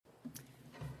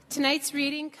Tonight's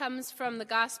reading comes from the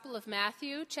Gospel of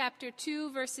Matthew, chapter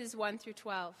 2, verses 1 through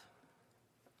 12.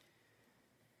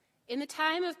 In the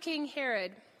time of King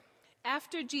Herod,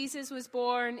 after Jesus was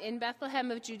born in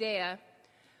Bethlehem of Judea,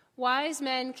 wise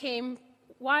men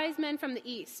from the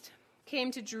east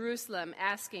came to Jerusalem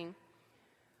asking,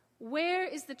 "Where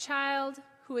is the child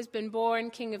who has been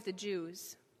born King of the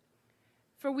Jews?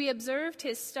 For we observed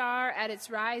his star at its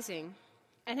rising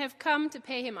and have come to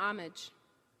pay him homage."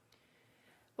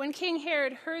 When King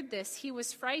Herod heard this, he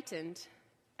was frightened,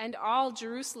 and all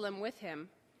Jerusalem with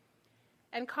him.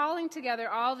 And calling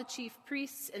together all the chief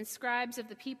priests and scribes of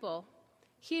the people,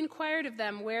 he inquired of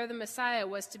them where the Messiah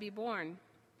was to be born.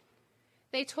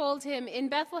 They told him, "In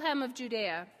Bethlehem of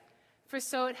Judea, for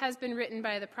so it has been written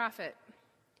by the prophet.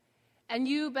 And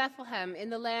you, Bethlehem,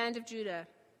 in the land of Judah,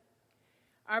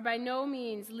 are by no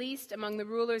means least among the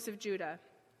rulers of Judah.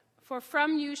 For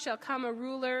from you shall come a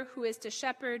ruler who is to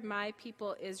shepherd my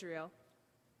people Israel."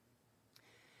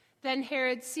 Then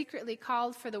Herod secretly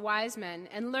called for the wise men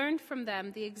and learned from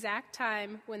them the exact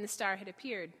time when the star had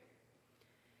appeared.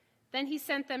 Then he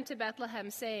sent them to Bethlehem,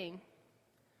 saying,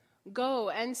 "Go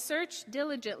and search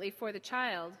diligently for the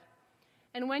child,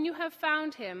 and when you have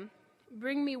found him,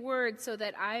 bring me word so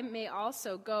that I may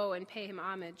also go and pay him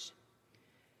homage."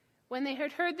 When they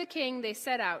had heard the king, they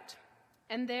set out,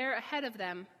 and there ahead of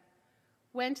them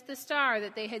went the star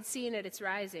that they had seen at its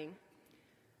rising,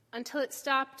 until it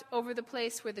stopped over the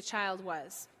place where the child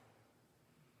was.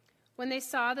 When they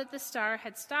saw that the star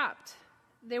had stopped,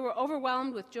 they were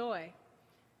overwhelmed with joy.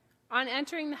 On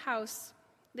entering the house,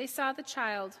 they saw the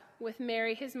child with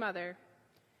Mary his mother,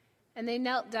 and they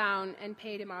knelt down and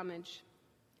paid him homage.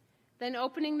 Then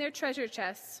opening their treasure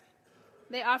chests,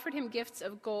 they offered him gifts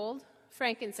of gold,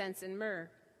 frankincense, and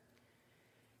myrrh.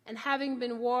 And having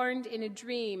been warned in a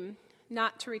dream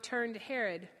not to return to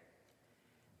Herod,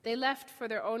 they left for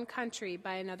their own country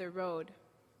by another road.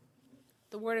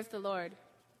 The word of the Lord.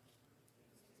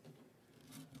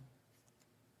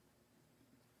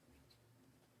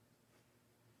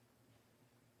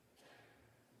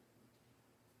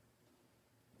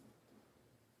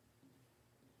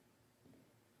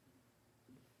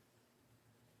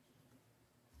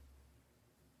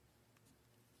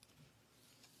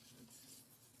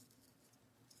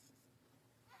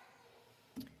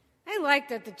 I like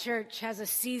that the church has a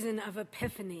season of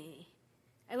epiphany.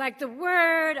 I like the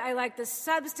word, I like the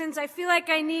substance. I feel like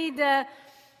I need the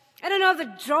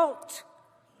jolt.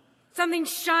 Something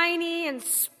shiny and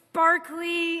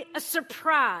sparkly, a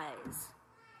surprise.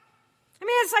 I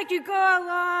mean, it's like you go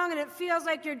along and it feels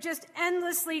like you're just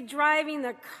endlessly driving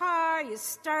the car. You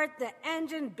start the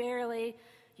engine barely.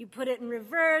 You put it in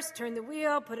reverse, turn the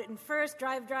wheel, put it in first,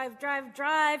 drive,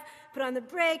 put on the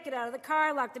brake, get out of the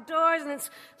car, lock the doors, and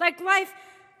it's like life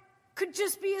could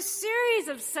just be a series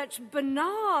of such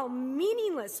banal,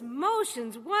 meaningless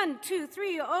motions, 1, 2,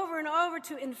 3, over and over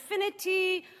to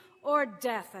infinity or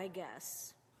death, I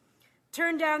guess.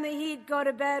 Turn down the heat, go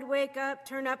to bed, wake up,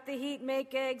 turn up the heat,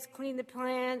 make eggs, clean the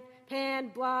pan,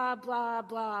 blah, blah,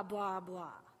 blah, blah,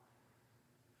 blah.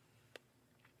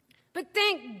 But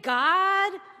thank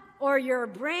God or your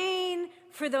brain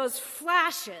for those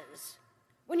flashes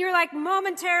when you're like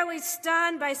momentarily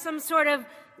stunned by some sort of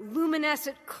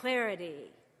luminescent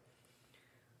clarity.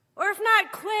 Or if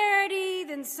not clarity,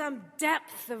 then some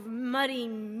depth of muddy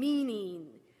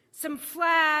meaning, some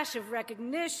flash of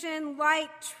recognition,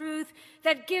 light, truth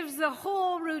that gives the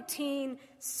whole routine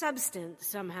substance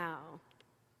somehow.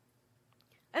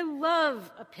 I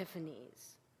love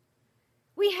epiphanies.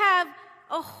 We have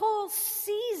a whole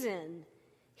season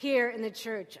here in the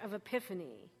Church of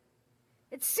Epiphany.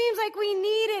 It seems like we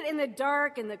need it in the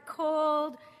dark and the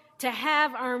cold to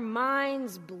have our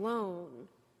minds blown.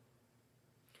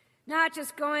 Not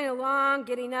just going along,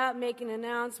 getting up, making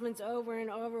announcements over and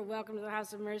over, welcome to the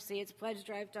House of Mercy, it's pledge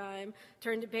drive time,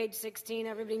 turn to page 16,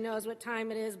 everybody knows what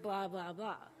time it is, blah, blah,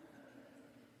 blah.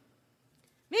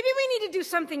 Maybe we need to do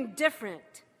something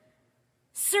different.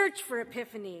 Search for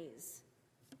epiphanies.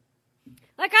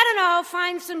 Like, I don't know,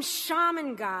 find some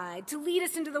shaman guide to lead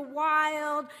us into the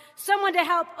wild, someone to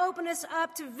help open us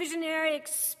up to visionary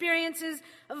experiences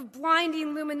of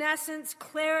blinding luminescence,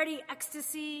 clarity,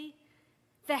 ecstasy,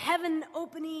 the heaven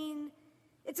opening,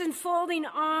 its unfolding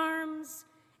arms,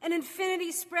 an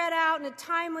infinity spread out in a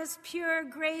timeless, pure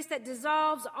grace that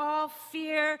dissolves all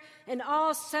fear and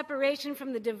all separation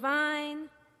from the divine.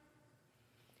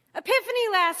 Epiphany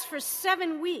lasts for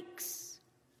 7 weeks.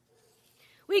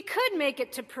 We could make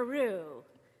it to Peru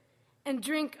and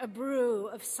drink a brew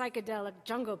of psychedelic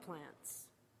jungle plants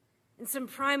and some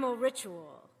primal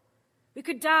ritual. We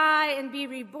could die and be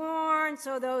reborn,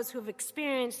 so those who've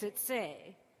experienced it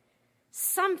say.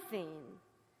 something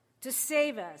to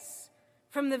save us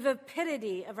from the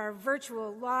vapidity of our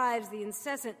virtual lives, the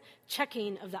incessant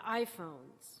checking of the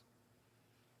iPhones.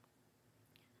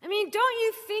 I mean, don't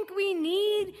you think we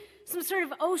need some sort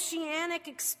of oceanic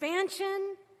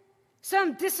expansion?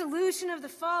 Some dissolution of the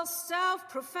false self,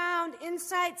 profound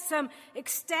insight, some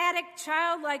ecstatic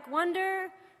childlike wonder?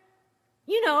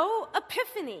 You know,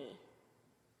 epiphany.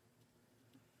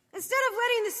 Instead of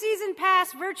letting the season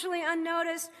pass virtually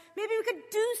unnoticed, maybe we could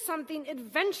do something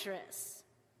adventurous.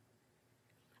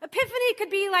 Epiphany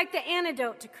could be like the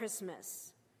antidote to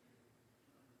Christmas.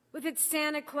 With its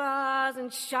Santa Claus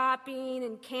and shopping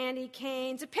and candy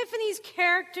canes, Epiphany's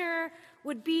character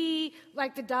would be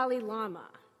like the Dalai Lama.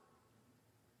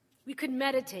 We could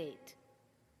meditate.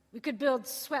 We could build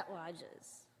sweat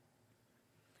lodges.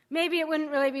 Maybe it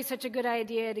wouldn't really be such a good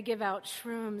idea to give out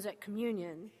shrooms at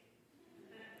communion.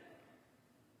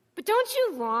 But don't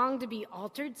you long to be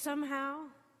altered somehow?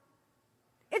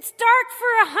 It's dark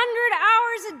for 100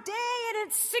 hours a day and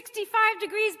it's 65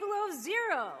 degrees below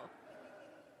zero.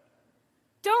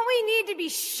 Don't we need to be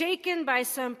shaken by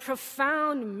some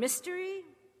profound mystery?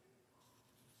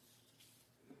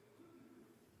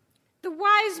 The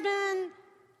wise men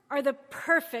are the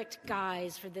perfect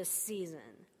guys for this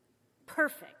season.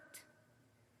 Perfect.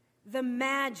 The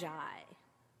magi.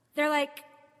 They're like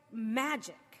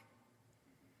magic.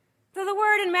 Though the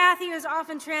word in Matthew is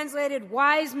often translated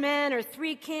wise men or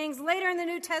three kings, later in the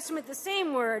New Testament the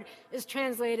same word is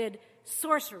translated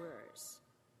sorcerers.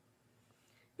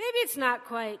 Maybe it's not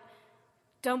quite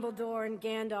Dumbledore and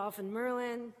Gandalf and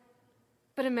Merlin,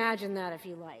 but imagine that if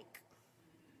you like.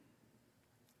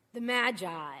 The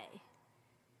Magi.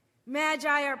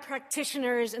 Magi are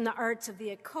practitioners in the arts of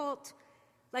the occult,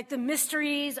 like the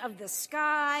mysteries of the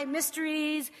sky,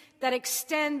 mysteries that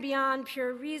extend beyond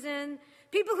pure reason.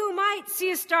 People who might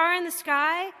see a star in the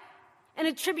sky and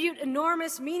attribute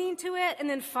enormous meaning to it and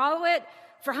then follow it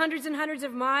for hundreds and hundreds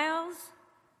of miles.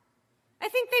 I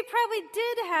think they probably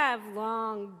did have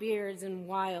long beards and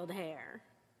wild hair.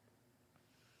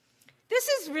 This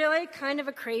is really kind of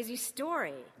a crazy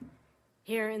story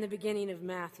here in the beginning of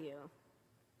Matthew.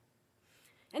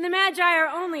 And the Magi are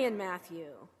only in Matthew.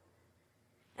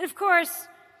 And of course,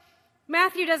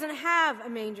 Matthew doesn't have a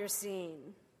manger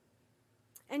scene.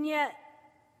 And yet,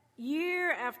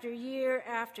 year after year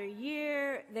after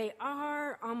year, they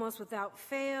are, almost without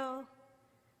fail,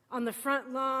 on the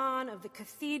front lawn of the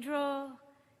cathedral,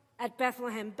 at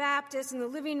Bethlehem Baptist, in the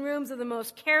living rooms of the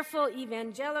most careful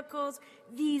evangelicals,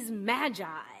 these magi,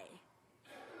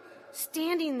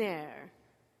 standing there,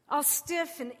 all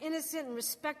stiff and innocent and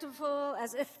respectful,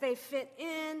 as if they fit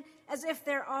in, as if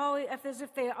they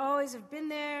always have been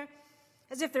there,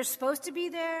 as if they're supposed to be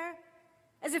there,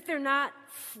 as if they're not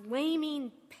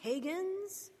flaming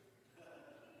pagans,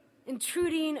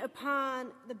 intruding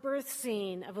upon the birth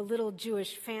scene of a little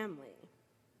Jewish family.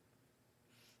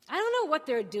 I don't know what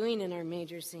they're doing in our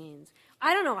major scenes.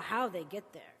 I don't know how they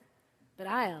get there, but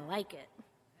I like it.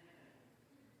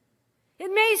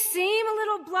 It may seem a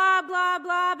little blah, blah,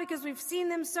 blah because we've seen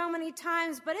them so many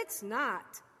times, but it's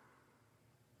not.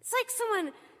 It's like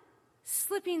someone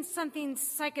slipping something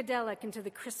psychedelic into the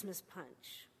Christmas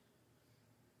punch.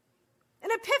 An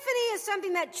epiphany is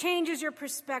something that changes your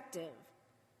perspective.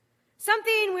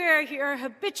 Something where your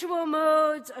habitual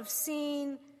modes of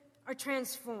seeing are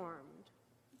transformed.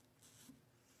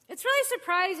 It's really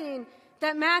surprising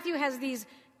that Matthew has these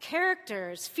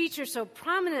characters feature so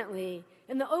prominently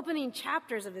in the opening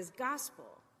chapters of his gospel.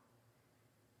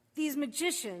 These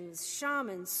magicians,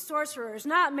 shamans, sorcerers,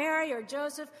 not Mary or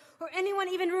Joseph or anyone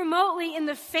even remotely in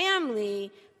the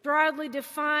family, broadly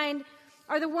defined,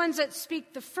 are the ones that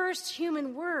speak the first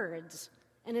human words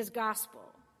in his gospel.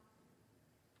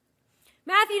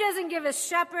 Matthew doesn't give us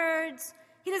shepherds.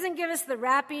 He doesn't give us the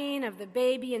wrapping of the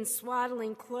baby in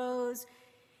swaddling clothes.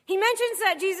 He mentions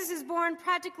that Jesus is born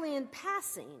practically in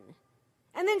passing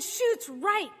and then shoots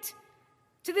right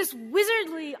to this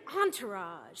wizardly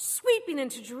entourage sweeping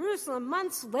into Jerusalem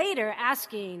months later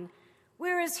asking,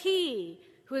 "Where is he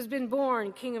who has been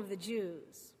born King of the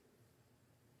Jews?"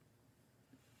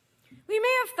 We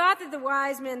may have thought that the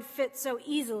wise men fit so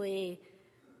easily,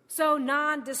 so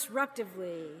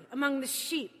non-disruptively among the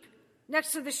sheep,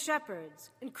 next to the shepherds,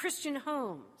 in Christian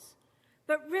homes.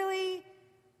 But really,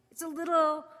 it's a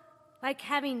little like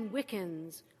having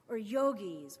Wiccans or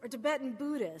yogis or Tibetan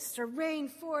Buddhists or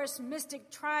rainforest mystic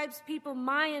tribes people,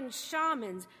 Mayan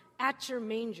shamans at your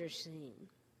manger scene.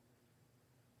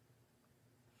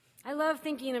 I love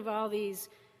thinking of all these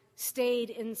staid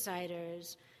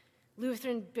insiders,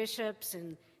 Lutheran bishops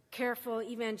and careful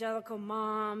evangelical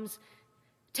moms,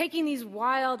 taking these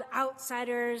wild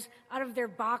outsiders out of their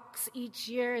box each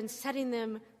year and setting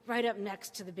them right up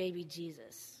next to the baby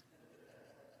Jesus.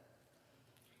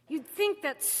 You'd think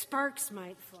that sparks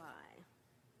might fly.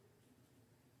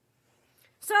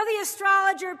 So the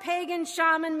astrologer, pagan,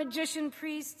 shaman, magician,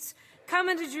 priests come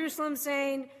into Jerusalem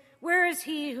saying, "Where is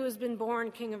he who has been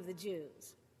born King of the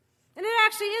Jews?" And it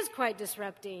actually is quite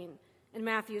disrupting in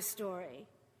Matthew's story.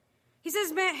 He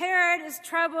says Herod is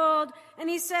troubled, and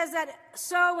he says that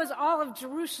so was all of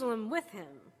Jerusalem with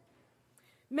him.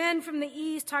 Men from the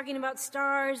east talking about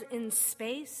stars in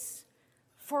space,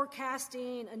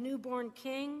 forecasting a newborn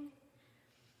king.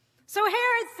 So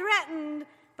Herod, threatened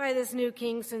by this new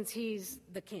king, since he's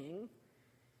the king,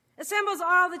 assembles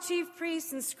all the chief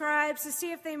priests and scribes to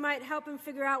see if they might help him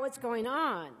figure out what's going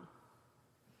on.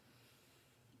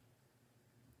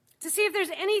 To see if there's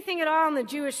anything at all in the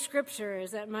Jewish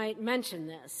scriptures that might mention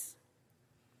this.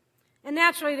 And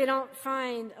naturally, they don't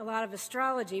find a lot of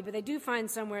astrology, but they do find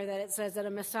somewhere that it says that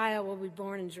a Messiah will be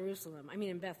born in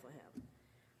in Bethlehem.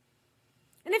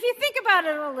 And if you think about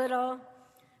it a little,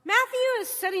 Matthew is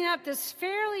setting up this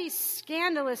fairly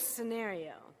scandalous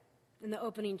scenario in the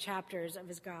opening chapters of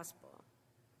his gospel.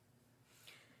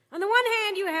 On the one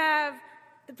hand, you have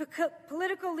the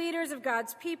political leaders of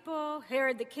God's people,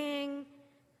 Herod the king,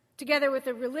 together with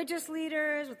the religious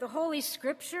leaders, with the Holy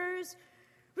Scriptures,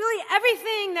 really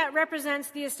everything that represents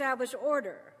the established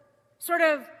order, sort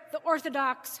of the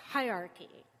orthodox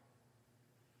hierarchy.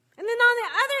 And then on the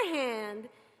other hand,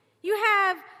 you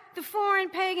have the foreign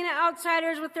pagan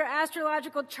outsiders with their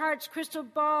astrological charts, crystal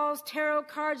balls, tarot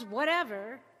cards,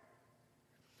 whatever.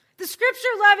 The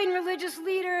scripture-loving religious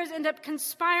leaders end up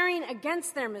conspiring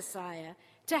against their Messiah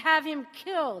to have him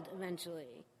killed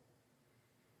eventually.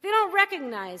 They don't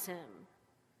recognize him.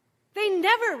 They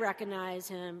never recognize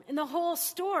him in the whole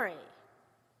story.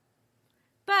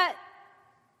 But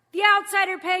the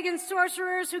outsider pagan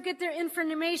sorcerers who get their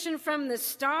information from the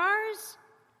stars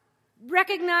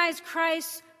recognize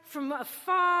Christ from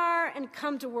afar and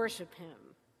come to worship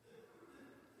him.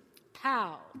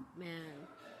 Pow, man.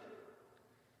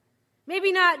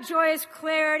 Maybe not joyous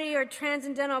clarity or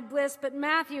transcendental bliss, but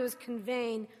Matthew is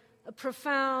conveying a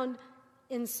profound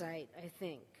insight, I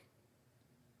think.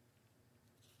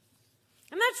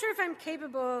 I'm not sure if I'm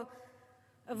capable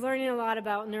of learning a lot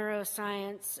about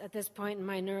neuroscience at this point in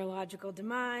my neurological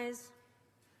demise,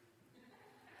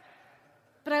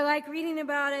 but I like reading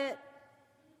about it.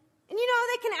 And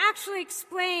they can actually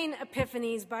explain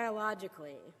epiphanies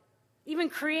biologically, even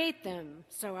create them,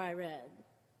 so I read.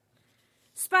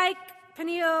 Spike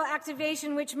pineal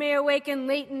activation, which may awaken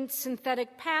latent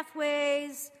synthetic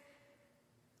pathways.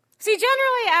 See,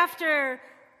 generally after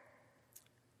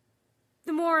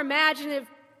the more imaginative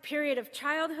period of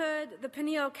childhood, the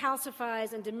pineal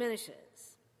calcifies and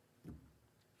diminishes.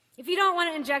 If you don't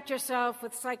want to inject yourself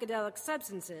with psychedelic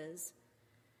substances,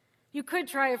 you could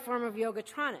try a form of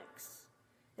yogatronics.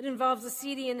 It involves a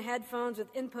CD and headphones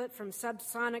with input from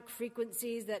subsonic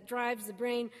frequencies that drives the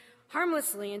brain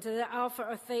harmlessly into the alpha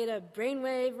or theta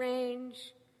brainwave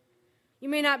range. You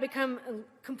may not become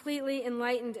completely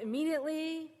enlightened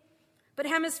immediately, but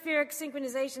hemispheric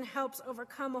synchronization helps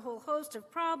overcome a whole host of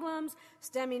problems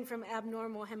stemming from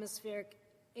abnormal hemispheric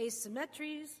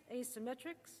asymmetrics.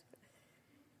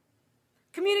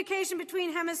 Communication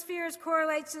between hemispheres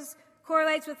correlates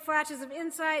with flashes of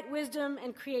insight, wisdom,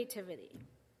 and creativity.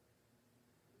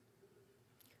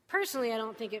 Personally, I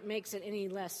don't think it makes it any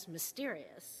less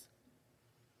mysterious.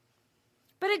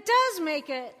 But it does make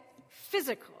it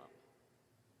physical.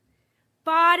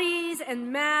 Bodies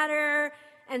and matter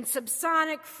and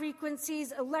subsonic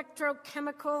frequencies,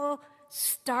 electrochemical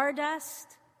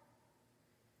stardust.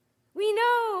 We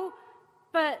know,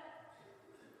 but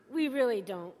we really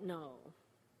don't know.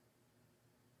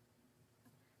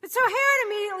 But so Herod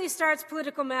immediately starts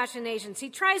political machinations. He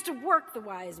tries to work the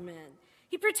wise men.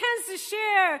 He pretends to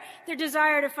share their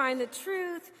desire to find the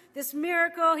truth, this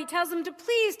miracle. He tells them to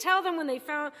please tell them when they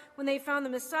found the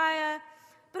Messiah.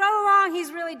 But all along,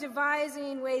 he's really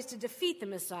devising ways to defeat the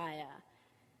Messiah,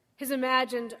 his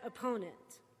imagined opponent.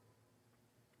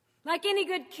 Like any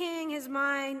good king, his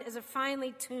mind is a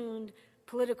finely tuned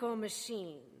political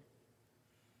machine.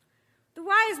 The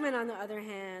wise men, on the other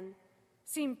hand,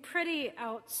 seem pretty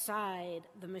outside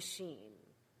the machine,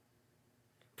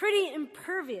 pretty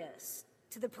impervious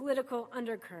to the political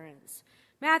undercurrents.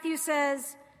 Matthew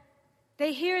says,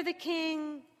 they hear the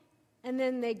king and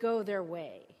then they go their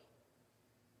way.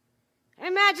 I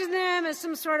imagine them as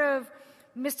some sort of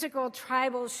mystical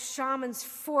tribal shamans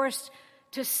forced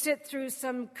to sit through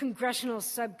some congressional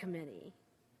subcommittee.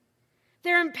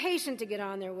 They're impatient to get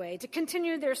on their way, to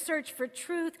continue their search for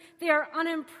truth. They are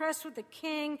unimpressed with the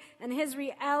king and his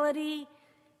reality.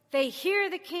 They hear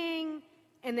the king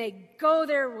and they go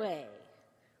their way.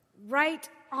 Right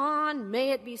on,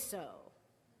 may it be so.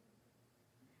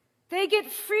 They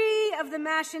get free of the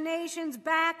machinations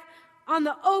back on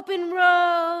the open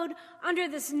road under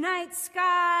this night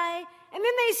sky, and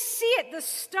then they see it, the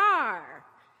star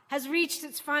has reached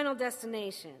its final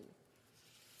destination.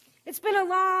 It's been a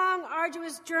long,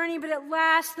 arduous journey, but at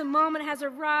last the moment has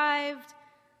arrived.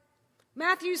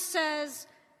 Matthew says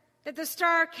that the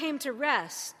star came to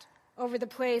rest over the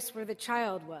place where the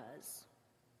child was.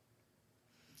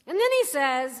 And then he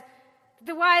says,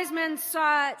 the wise men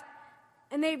saw it,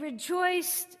 and they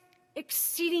rejoiced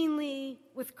exceedingly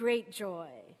with great joy.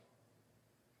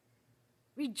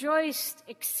 Rejoiced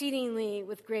exceedingly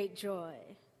with great joy.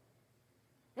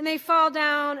 And they fall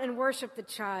down and worship the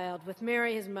child with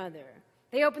Mary, his mother.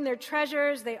 They open their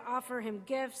treasures, they offer him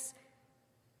gifts,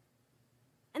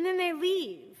 and then they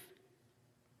leave.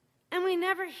 And we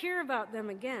never hear about them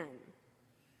again.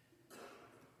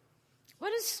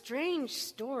 What a strange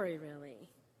story, really.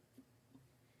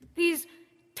 These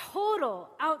total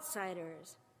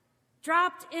outsiders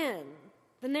dropped in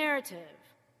the narrative,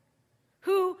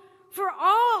 who, for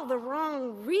all the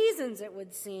wrong reasons it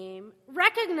would seem,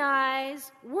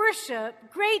 recognize, worship,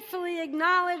 gratefully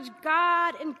acknowledge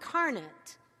God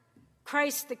incarnate,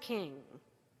 Christ the King.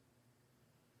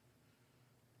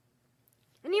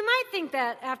 And you might think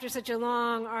that after such a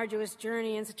long, arduous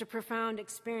journey and such a profound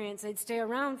experience, they'd stay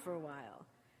around for a while.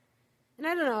 And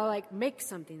I don't know, like make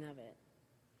something of it.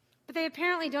 But they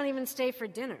apparently don't even stay for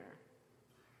dinner.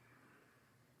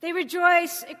 They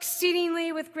rejoice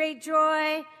exceedingly with great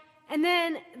joy, and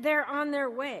then they're on their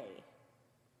way.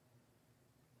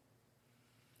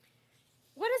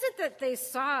 What is it that they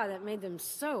saw that made them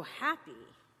so happy?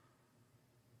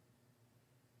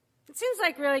 It seems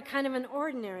like really kind of an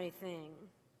ordinary thing.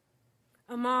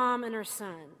 A mom and her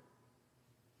son.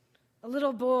 A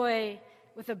little boy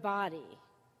with a body.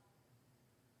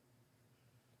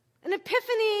 An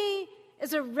epiphany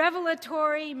is a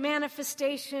revelatory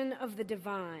manifestation of the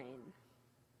divine.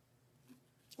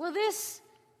 Well, this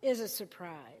is a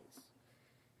surprise,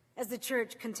 as the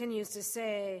church continues to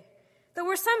say, though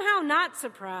we're somehow not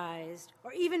surprised,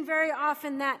 or even very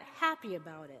often that happy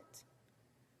about it.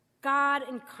 God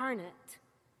incarnate,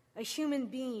 a human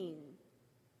being,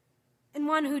 and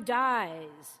one who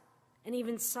dies and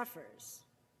even suffers.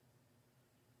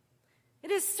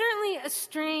 It is certainly a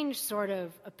strange sort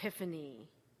of epiphany.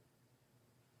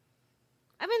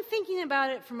 I've been thinking about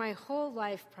it for my whole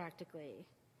life practically,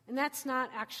 and that's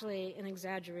not actually an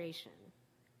exaggeration.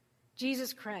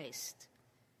 Jesus Christ,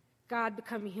 God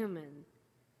become human.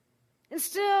 And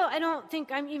still, I don't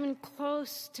think I'm even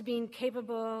close to being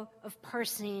capable of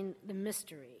parsing the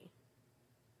mystery.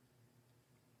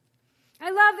 I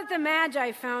love that the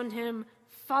Magi found him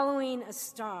following a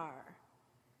star.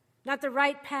 Not the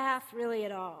right path, really,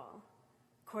 at all,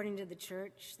 according to the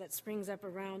church that springs up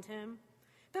around him.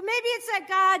 But maybe it's that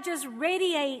God just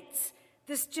radiates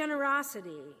this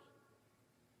generosity.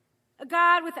 A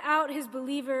God without his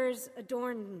believers'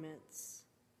 adornments.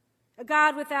 A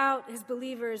God without his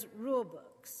believers' rule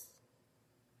books.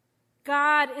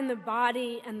 God in the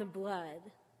body and the blood.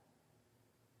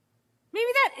 Maybe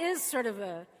that is sort of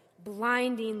a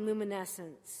blinding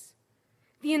luminescence.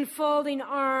 The enfolding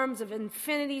arms of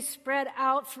infinity spread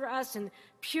out for us in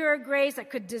pure grace that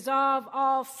could dissolve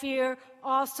all fear,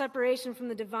 all separation from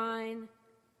the divine.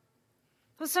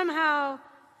 But somehow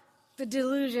the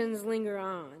delusions linger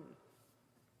on.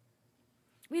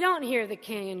 We don't hear the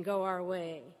king and go our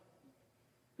way.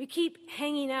 We keep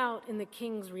hanging out in the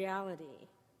king's reality.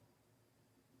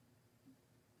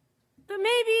 But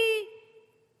maybe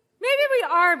we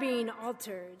are being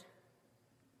altered.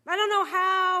 I don't know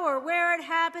how or where it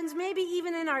happens, maybe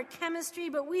even in our chemistry,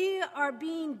 but we are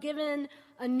being given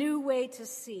a new way to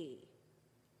see.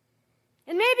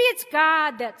 And maybe it's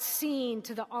God that's seeing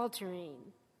to the altering.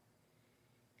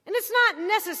 And it's not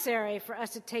necessary for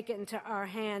us to take it into our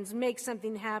hands, make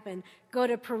something happen, go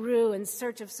to Peru in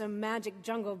search of some magic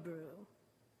jungle brew.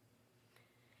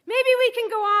 Maybe we can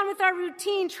go on with our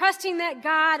routine, trusting that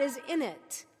God is in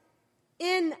it,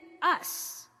 in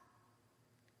us.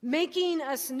 Making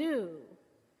us new,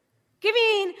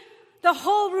 giving the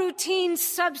whole routine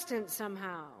substance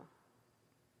somehow.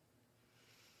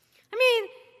 I mean,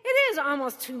 it is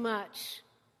almost too much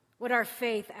what our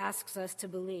faith asks us to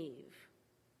believe.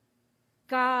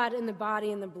 God in the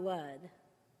body and the blood.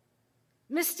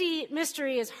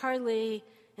 Mystery is hardly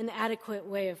an adequate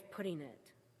way of putting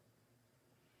it.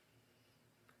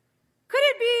 Could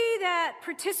it be that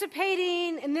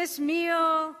participating in this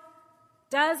meal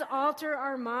does alter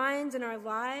our minds and our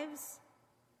lives?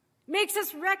 Makes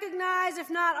us recognize, if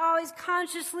not always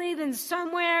consciously, then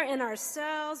somewhere in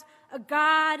ourselves, a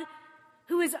God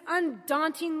who is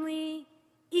undauntingly,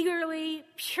 eagerly,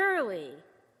 purely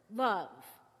love.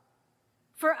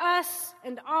 For us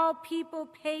and all people,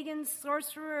 pagans,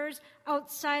 sorcerers,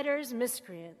 outsiders,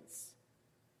 miscreants.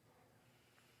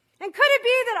 And could it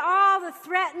be that all the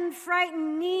threatened,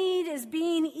 frightened need is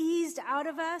being eased out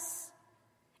of us?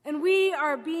 And we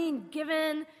are being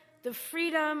given the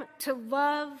freedom to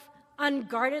love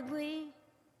unguardedly?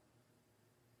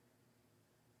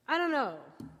 I don't know.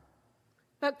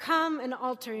 But come and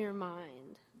alter your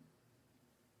mind.